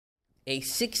A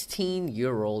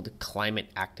 16-year-old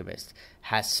climate activist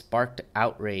has sparked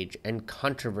outrage and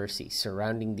controversy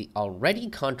surrounding the already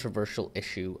controversial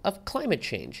issue of climate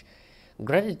change.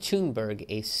 Greta Thunberg,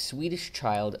 a Swedish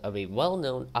child of a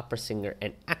well-known opera singer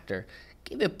and actor,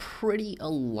 gave a pretty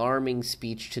alarming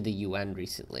speech to the UN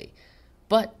recently.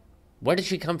 But where did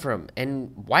she come from,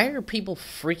 and why are people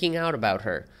freaking out about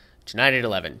her? Tonight at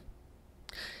 11.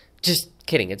 Just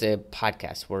kidding, it's a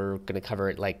podcast. We're going to cover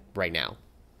it right now.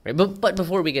 Right? But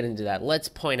before we get into that, let's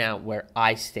point out where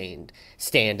I stand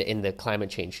in the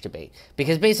climate change debate.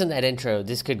 Because based on that intro,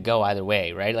 this could go either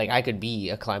way, right? I could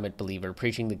be a climate believer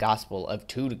preaching the gospel of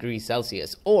 2 degrees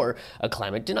Celsius, or a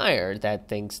climate denier that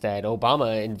thinks that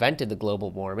Obama invented the global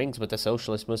warmings with a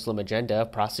socialist Muslim agenda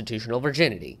of prostitutional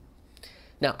virginity.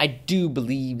 Now, I do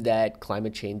believe that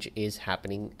climate change is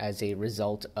happening as a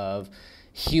result of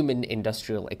human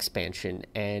industrial expansion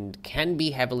and can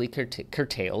be heavily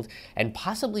curtailed and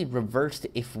possibly reversed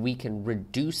if we can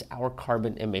reduce our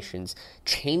carbon emissions,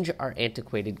 change our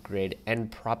antiquated grid,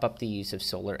 and prop up the use of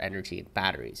solar energy and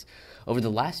batteries. Over the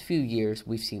last few years,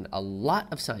 we've seen a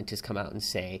lot of scientists come out and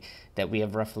say that we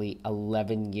have roughly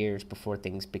 11 years before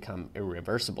things become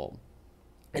irreversible.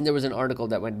 And there was an article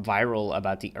that went viral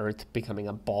about the Earth becoming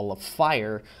a ball of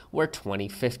fire, where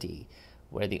 2050,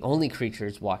 where the only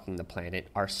creatures walking the planet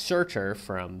are Surtur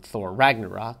from Thor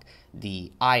Ragnarok,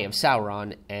 the Eye of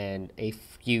Sauron, and a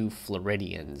few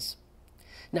Floridians.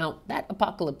 Now, that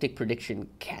apocalyptic prediction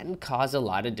can cause a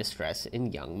lot of distress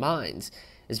in young minds,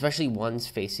 especially ones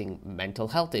facing mental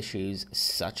health issues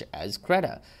such as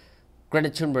Greta. Greta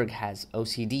Thunberg has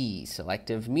OCD,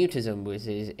 selective mutism, which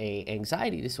is an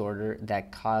anxiety disorder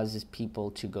that causes people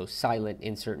to go silent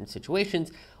in certain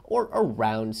situations or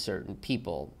around certain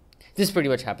people. This pretty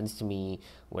much happens to me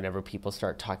whenever people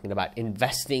start talking about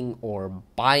investing or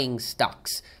buying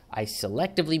stocks. I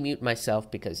selectively mute myself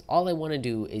because all I want to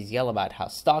do is yell about how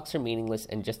stocks are meaningless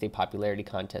and just a popularity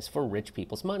contest for rich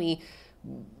people's money,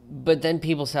 but then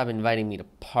people stop inviting me to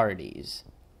parties.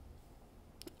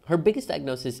 Her biggest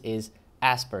diagnosis is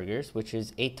Asperger's, which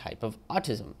is a type of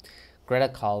autism. Greta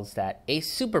calls that a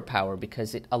superpower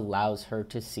because it allows her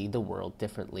to see the world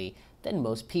differently than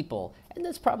most people, and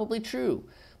that's probably true.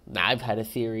 I've had a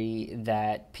theory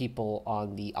that people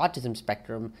on the autism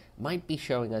spectrum might be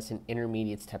showing us an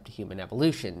intermediate step to human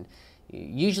evolution.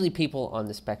 Usually people on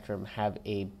the spectrum have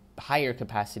a higher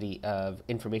capacity of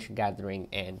information gathering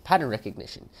and pattern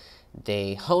recognition.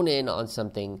 They hone in on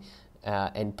something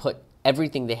and put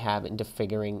everything they have into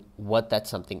figuring what that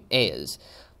something is.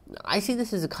 I see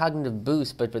this as a cognitive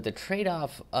boost, but with the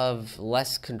trade-off of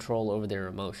less control over their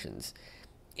emotions.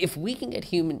 If we can get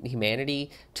humanity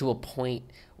to a point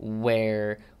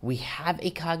where we have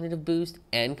a cognitive boost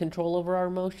and control over our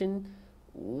emotion,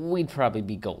 we'd probably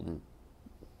be golden.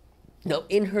 Now,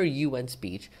 in her UN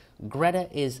speech, Greta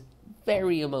is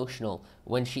very emotional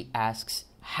when she asks,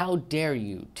 "How dare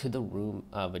you?" to the room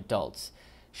of adults.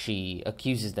 She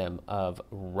accuses them of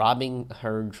robbing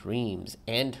her dreams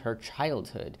and her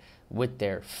childhood with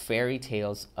their fairy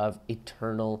tales of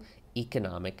eternal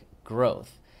economic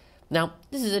growth. Now,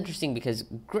 this is interesting because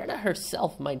Greta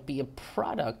herself might be a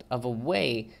product of a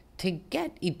way to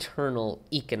get eternal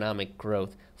economic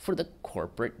growth for the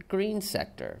corporate green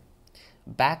sector.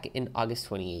 Back in August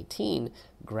 2018,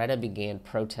 Greta began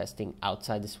protesting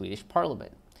outside the Swedish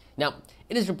parliament. Now,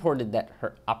 it is reported that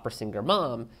her opera singer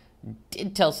mom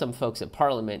did tell some folks at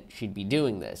parliament she'd be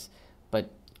doing this, but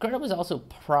Greta was also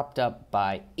propped up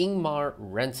by Ingmar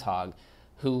Renshag,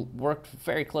 who worked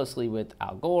very closely with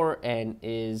Al Gore and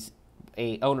is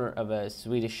a owner of a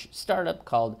Swedish startup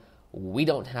called We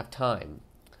Don't Have Time.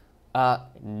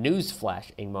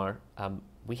 Newsflash, Ingmar.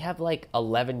 We have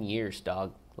 11 years,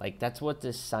 dog. That's what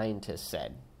this scientist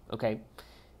said, okay?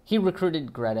 He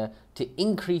recruited Greta to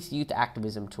increase youth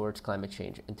activism towards climate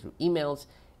change, and through emails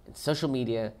and social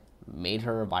media, made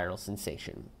her a viral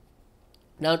sensation.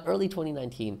 Now, in early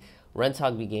 2019,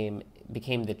 Renshag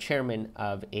became the chairman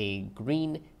of a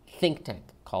green think tank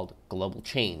called Global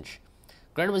Change.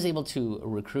 Greta was able to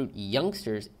recruit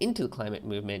youngsters into the climate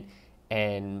movement,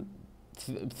 and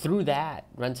through that,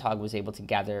 Renshag was able to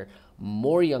gather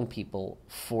more young people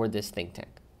for this think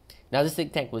tank. Now, this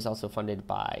think tank was also funded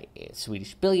by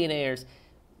Swedish billionaires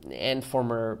and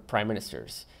former prime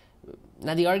ministers.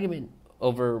 Now, the argument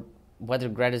over whether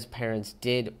Greta's parents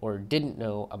did or didn't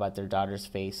know about their daughter's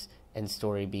face and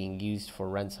story being used for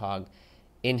Renshag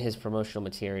in his promotional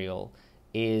material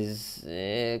is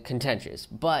contentious,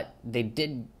 but they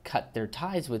did cut their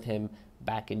ties with him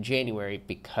back in January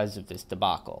because of this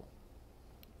debacle.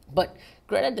 But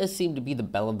Greta does seem to be the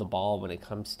belle of the ball when it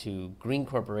comes to green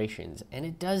corporations, and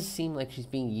it does seem like she's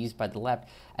being used by the left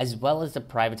as well as the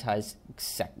privatized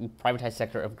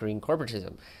sector of green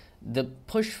corporatism. The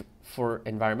push for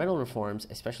environmental reforms,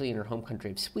 especially in her home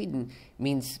country of Sweden,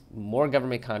 means more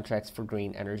government contracts for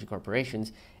green energy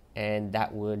corporations, and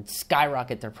that would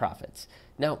skyrocket their profits.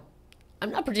 Now, I'm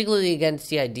not particularly against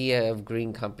the idea of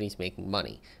green companies making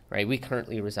money, right? We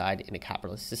currently reside in a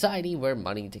capitalist society where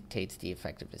money dictates the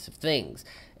effectiveness of things.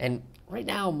 And right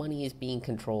now, money is being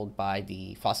controlled by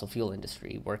the fossil fuel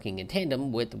industry, working in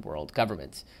tandem with the world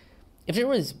governments. If there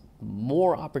was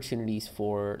more opportunities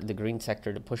for the green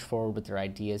sector to push forward with their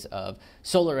ideas of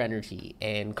solar energy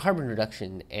and carbon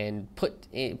reduction and put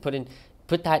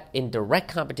that in direct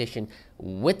competition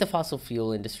with the fossil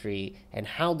fuel industry and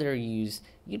how they're used,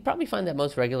 you'd probably find that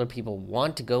most regular people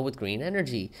want to go with green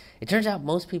energy. It turns out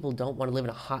most people don't want to live in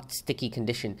a hot, sticky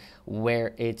condition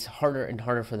where it's harder and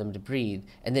harder for them to breathe,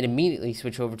 and then immediately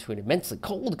switch over to an immensely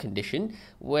cold condition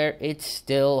where it's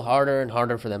still harder and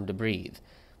harder for them to breathe.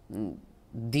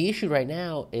 The issue right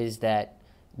now is that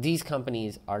these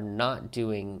companies are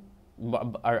doing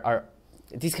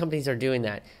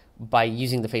that by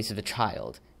using the face of a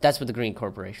child. That's what the green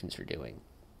corporations are doing.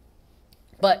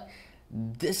 But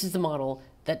this is the model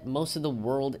that most of the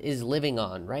world is living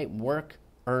on, right? Work,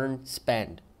 earn,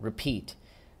 spend, repeat.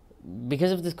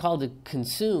 Because of this call to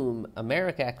consume,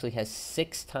 America actually has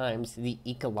 6 times the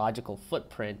ecological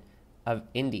footprint of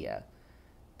India.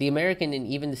 The American and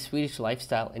even the Swedish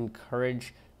lifestyle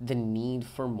encourage the need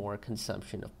for more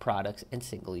consumption of products and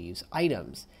single-use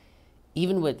items.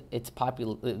 Even with its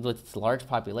large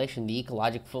population, the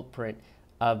ecological footprint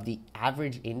of the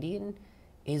average Indian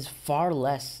is far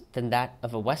less than that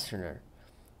of a Westerner.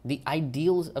 The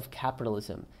ideals of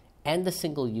capitalism and the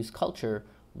single-use culture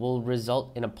will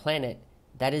result in a planet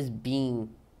that is being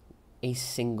a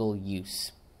single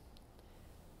use.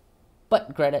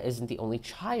 But Greta isn't the only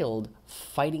child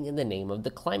fighting in the name of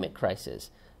the climate crisis.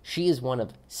 She is one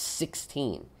of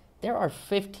 16. There are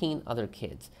 15 other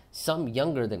kids, some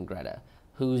younger than Greta,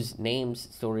 whose names,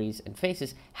 stories, and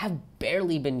faces have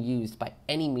barely been used by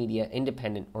any media,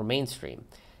 independent or mainstream.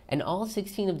 And all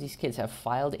 16 of these kids have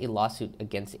filed a lawsuit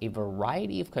against a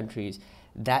variety of countries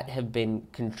that have been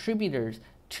contributors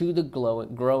to the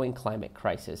growing climate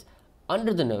crisis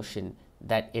under the notion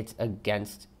that it's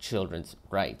against children's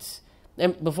rights.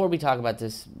 And before we talk about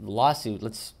this lawsuit,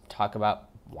 let's talk about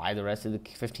why the rest of the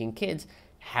 15 kids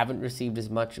haven't received as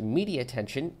much media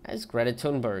attention as Greta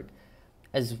Thunberg,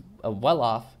 as a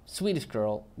well-off Swedish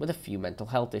girl with a few mental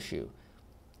health issues.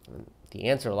 The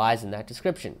answer lies in that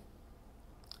description.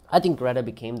 I think Greta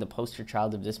became the poster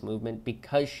child of this movement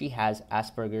because she has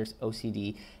Asperger's,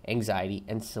 OCD, anxiety,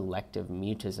 and selective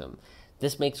mutism.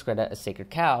 This makes Greta a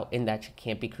sacred cow in that she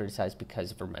can't be criticized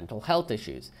because of her mental health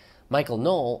issues. Michael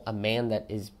Knoll, a man that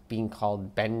is being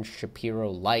called Ben Shapiro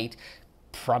light,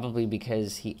 probably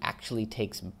because he actually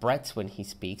takes breaths when he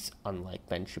speaks, unlike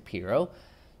Ben Shapiro,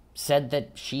 said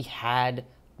that she had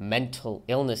mental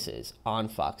illnesses on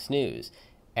Fox News,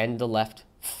 and the left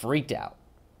freaked out.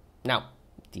 Now,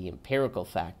 the empirical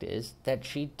fact is that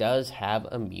she does have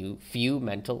a few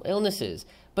mental illnesses,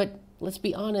 but let's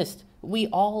be honest, we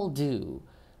all do.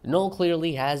 Knoll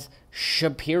clearly has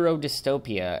Shapiro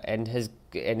dystopia and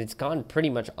it's gone pretty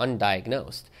much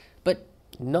undiagnosed, but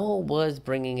Knoll was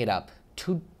bringing it up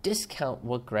to discount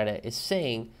what Greta is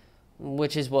saying,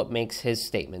 which is what makes his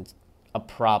statements a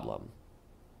problem.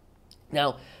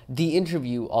 Now, the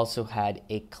interview also had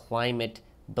a climate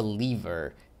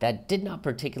believer that did not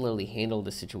particularly handle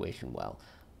the situation well,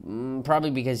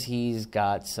 probably because he's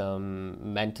got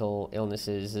some mental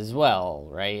illnesses as well,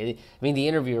 right? I mean, the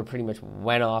interviewer pretty much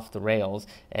went off the rails,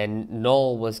 and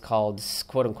Knoll was called,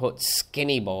 quote-unquote,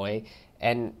 skinny boy,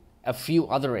 and a few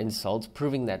other insults,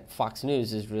 proving that Fox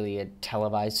News is really a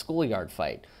televised schoolyard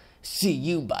fight. See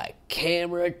you by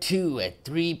camera 2 at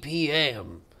 3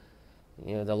 p.m.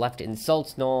 You know, the left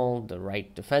insults Knoll, the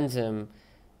right defends him,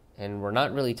 and we're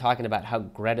not really talking about how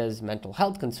Greta's mental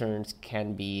health concerns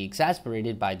can be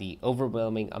exacerbated by the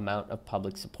overwhelming amount of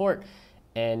public support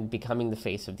and becoming the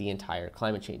face of the entire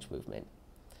climate change movement.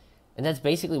 And that's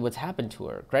basically what's happened to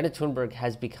her. Greta Thunberg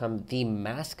has become the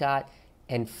mascot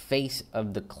and face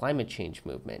of the climate change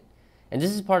movement. And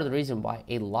this is part of the reason why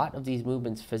a lot of these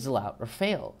movements fizzle out or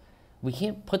fail. We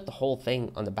can't put the whole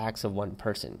thing on the backs of one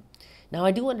person. Now,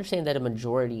 I do understand that a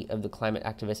majority of the climate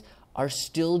activists are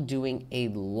still doing a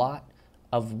lot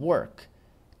of work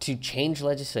to change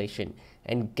legislation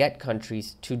and get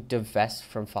countries to divest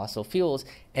from fossil fuels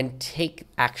and take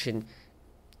action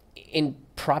in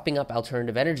propping up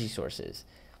alternative energy sources.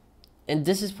 And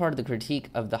this is part of the critique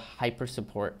of the hyper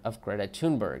support of Greta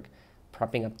Thunberg,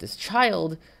 propping up this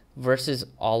child versus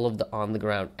all of the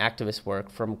on-the-ground activist work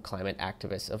from climate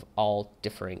activists of all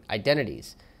differing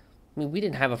identities. I mean, we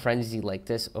didn't have a frenzy like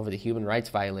this over the human rights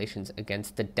violations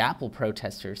against the DAPL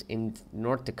protesters in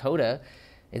North Dakota.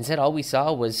 Instead, all we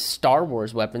saw was Star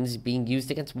Wars weapons being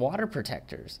used against water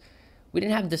protectors. We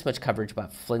didn't have this much coverage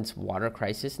about Flint's water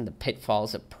crisis and the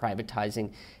pitfalls of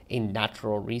privatizing a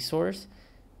natural resource.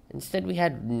 Instead, we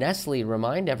had Nestle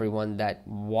remind everyone that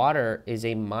water is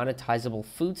a monetizable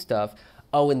foodstuff.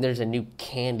 Oh, and there's a new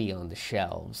candy on the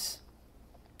shelves.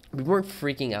 We weren't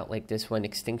freaking out like this when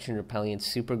Extinction Rebellion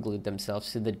superglued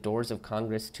themselves to the doors of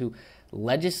Congress to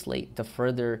legislate the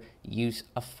further use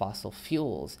of fossil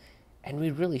fuels. And we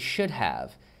really should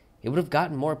have. It would have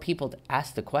gotten more people to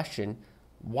ask the question,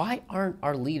 why aren't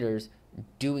our leaders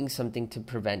doing something to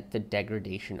prevent the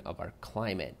degradation of our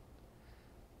climate?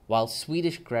 While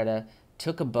Swedish Greta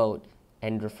took a boat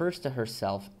and refers to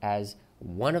herself as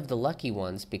one of the lucky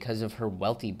ones because of her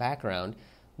wealthy background,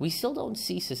 we still don't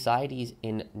see societies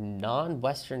in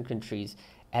non-Western countries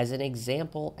as an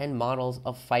example and models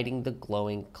of fighting the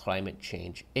glowing climate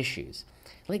change issues.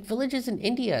 Like villages in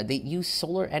India that use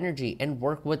solar energy and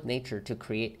work with nature to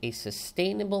create a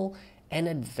sustainable and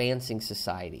advancing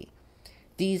society.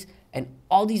 These and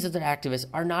all these other activists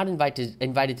are not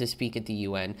invited to speak at the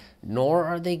UN, nor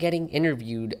are they getting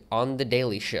interviewed on The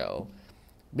Daily Show.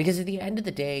 Because at the end of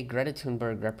the day, Greta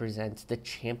Thunberg represents the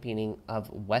championing of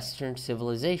Western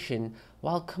civilization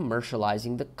while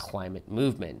commercializing the climate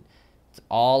movement. It's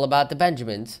all about the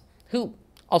Benjamins, who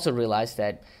also realized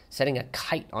that setting a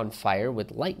kite on fire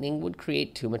with lightning would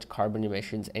create too much carbon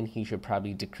emissions and he should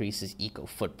probably decrease his eco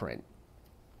footprint.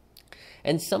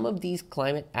 And some of these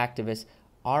climate activists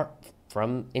are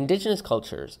from indigenous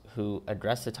cultures who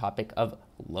address the topic of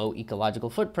low ecological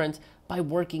footprints by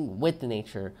working with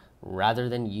nature rather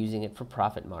than using it for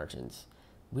profit margins.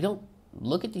 We don't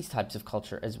look at these types of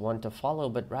culture as one to follow,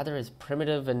 but rather as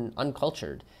primitive and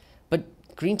uncultured. But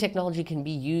green technology can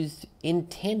be used in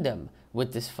tandem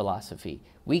with this philosophy.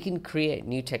 We can create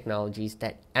new technologies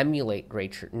that emulate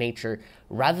nature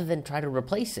rather than try to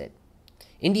replace it.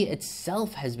 India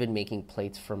itself has been making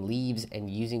plates from leaves and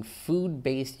using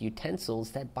food-based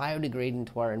utensils that biodegrade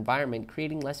into our environment,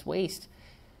 creating less waste.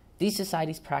 These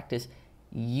societies practice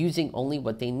using only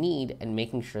what they need and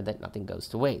making sure that nothing goes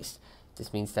to waste.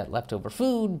 This means that leftover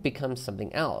food becomes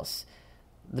something else.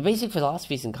 The basic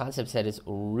philosophies and concepts that is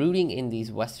rooting in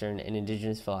these Western and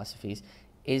indigenous philosophies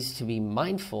is to be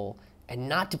mindful and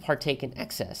not to partake in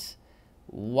excess,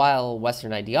 while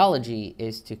Western ideology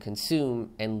is to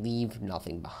consume and leave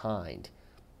nothing behind.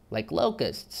 Like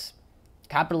locusts.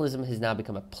 Capitalism has now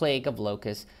become a plague of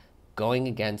locusts going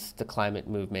against the climate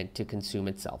movement to consume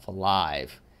itself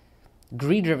alive.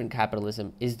 Greed-driven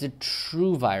capitalism is the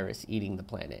true virus eating the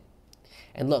planet.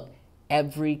 And look,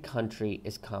 every country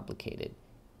is complicated.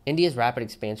 India's rapid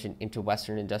expansion into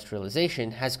Western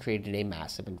industrialization has created a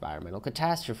massive environmental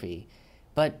catastrophe.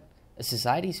 But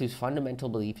societies whose fundamental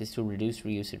belief is to reduce,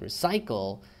 reuse, and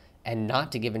recycle, and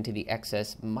not to give into the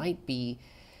excess, might be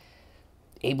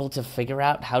able to figure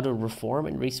out how to reform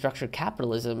and restructure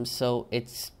capitalism so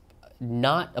it's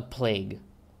not a plague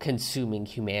consuming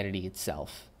humanity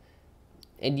itself.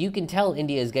 And you can tell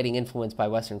India is getting influenced by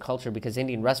Western culture because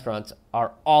Indian restaurants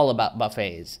are all about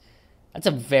buffets. That's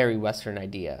a very Western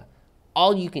idea.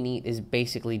 All you can eat is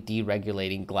basically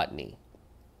deregulating gluttony.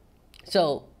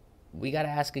 So we got to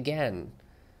ask again,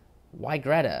 why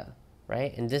Greta,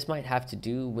 right? And this might have to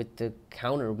do with the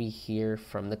counter we hear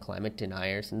from the climate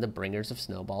deniers and the bringers of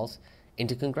snowballs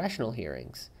into congressional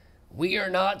hearings. We are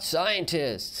not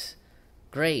scientists.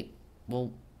 Great.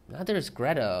 Well, neither is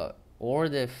Greta or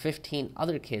the 15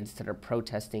 other kids that are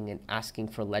protesting and asking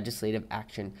for legislative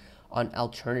action on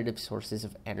alternative sources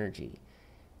of energy.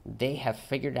 They have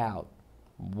figured out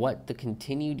what the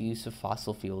continued use of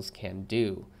fossil fuels can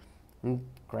do. And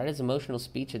Greta's emotional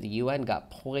speech at the UN got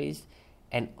poised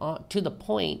and to the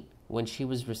point when she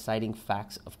was reciting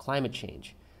facts of climate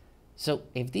change. So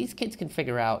if these kids can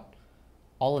figure out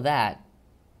all of that,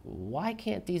 why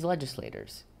can't these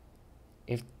legislators?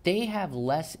 If they have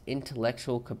less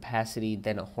intellectual capacity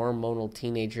than a hormonal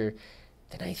teenager,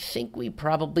 then I think we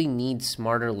probably need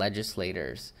smarter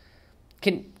legislators.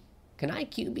 Can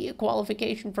IQ be a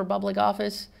qualification for public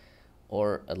office?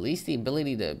 Or at least the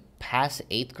ability to pass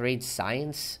 8th grade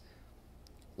science?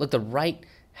 Look, the right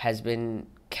has been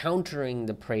countering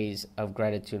the praise of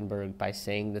Greta Thunberg by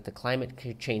saying that the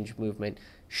climate change movement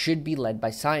should be led by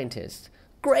scientists.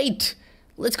 Great!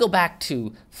 Let's go back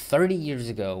to 30 years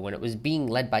ago when it was being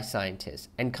led by scientists,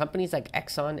 and companies like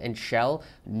Exxon and Shell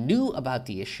knew about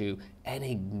the issue and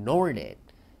ignored it.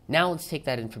 Now let's take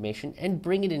that information and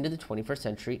bring it into the 21st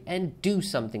century and do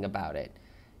something about it.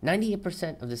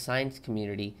 98% of the science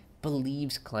community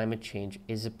believes climate change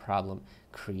is a problem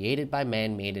created by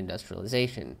man-made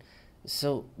industrialization.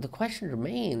 So the question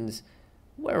remains,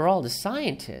 where are all the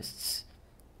scientists?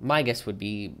 My guess would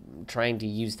be trying to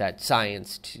use that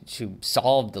science to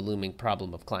solve the looming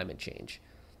problem of climate change.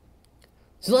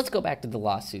 So let's go back to the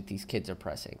lawsuit these kids are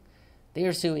pressing. They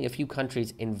are suing a few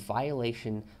countries in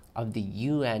violation of the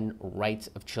UN rights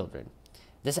of children.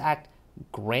 This act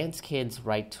grants kids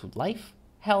right to life,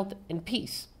 health, and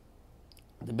peace.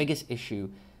 The biggest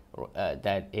issue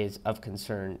that is of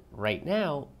concern right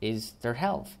now is their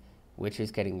health, which is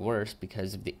getting worse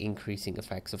because of the increasing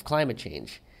effects of climate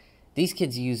change. These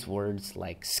kids use words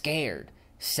like scared,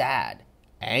 sad,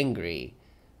 angry.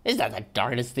 Is that the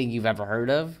darndest thing you've ever heard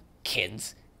of?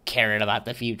 Kids caring about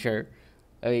the future.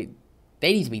 I mean,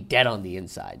 they need to be dead on the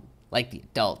inside, like the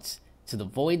adults, so the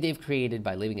void they've created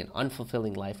by living an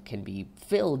unfulfilling life can be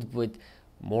filled with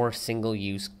more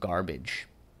single-use garbage.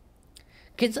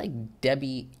 Kids like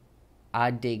Debbie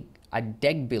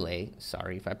Adegbile,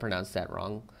 sorry if I pronounced that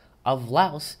wrong, of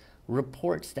Laos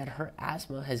reports that her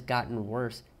asthma has gotten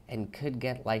worse and could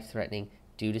get life-threatening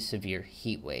due to severe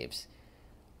heat waves.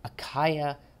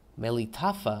 Akaya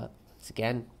Melitafa,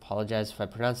 again, apologize if I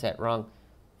pronounced that wrong,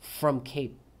 from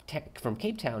Cape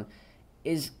Town,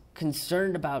 is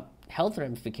concerned about health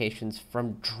ramifications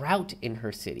from drought in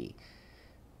her city.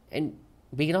 And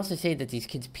we can also say that these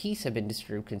kids' peace have been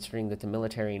disturbed, considering that the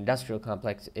military-industrial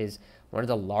complex is one of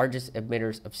the largest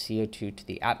emitters of CO2 to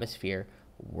the atmosphere,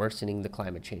 worsening the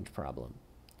climate change problem.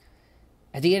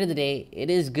 At the end of the day, it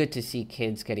is good to see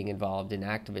kids getting involved in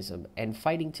activism and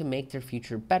fighting to make their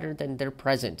future better than their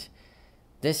present.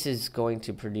 This is going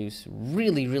to produce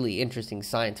really, really interesting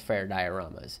science fair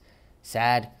dioramas.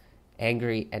 Sad,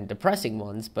 angry, and depressing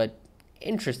ones, but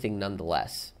interesting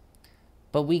nonetheless.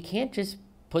 But we can't just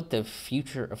put the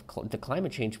future of the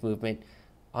climate change movement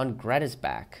on Greta's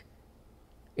back.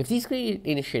 If these great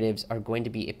initiatives are going to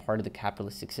be a part of the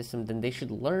capitalistic system, then they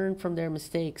should learn from their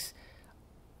mistakes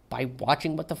by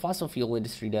watching what the fossil fuel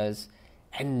industry does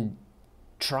and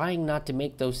trying not to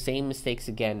make those same mistakes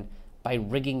again by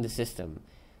rigging the system.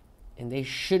 And they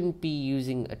shouldn't be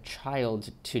using a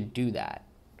child to do that.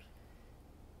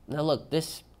 Now look,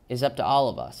 this is up to all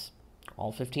of us.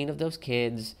 All 15 of those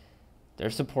kids, their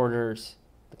supporters,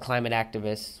 the climate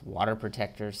activists, water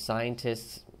protectors,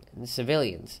 scientists, and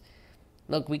civilians.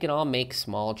 Look, we can all make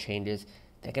small changes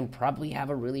that can probably have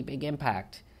a really big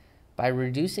impact. By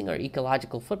reducing our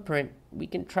ecological footprint, we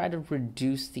can try to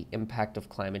reduce the impact of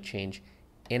climate change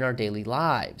in our daily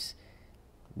lives.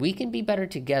 We can be better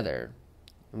together,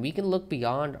 and we can look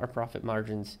beyond our profit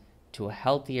margins to a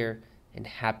healthier and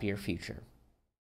happier future.